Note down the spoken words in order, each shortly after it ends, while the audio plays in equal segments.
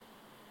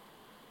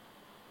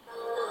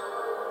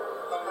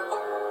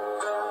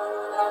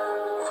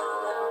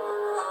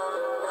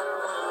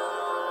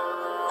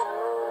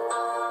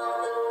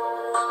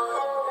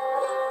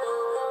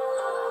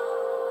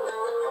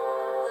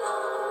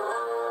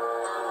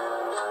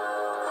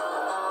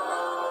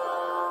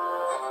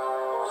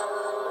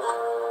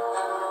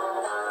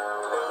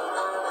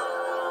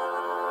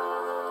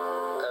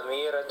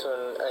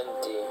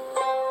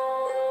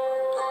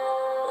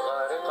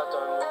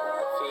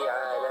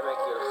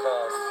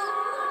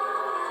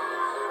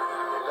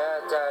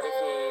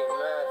تعرفي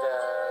ماذا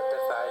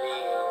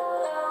تفعلين؟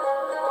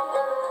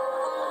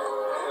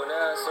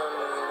 أناس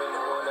من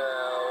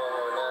هنا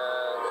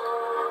وهناك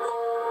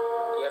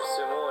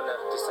يرسمون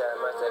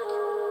ابتسامتك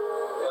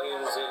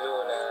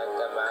وينزلون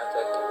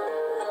دمعتك.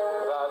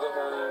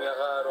 بعضهم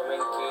يغار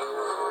منك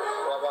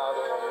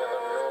وبعضهم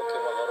يظنوك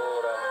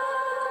مغرورة،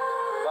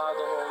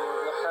 بعضهم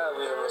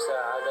يحاول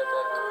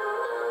مساعدتك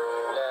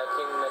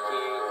لكنك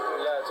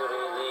لا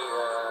تريدين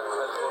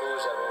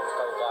الخروج من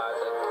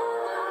قوقعتك،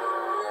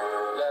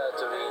 لا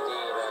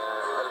تريدين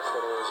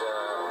الخروج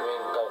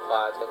من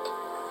قوقعتك.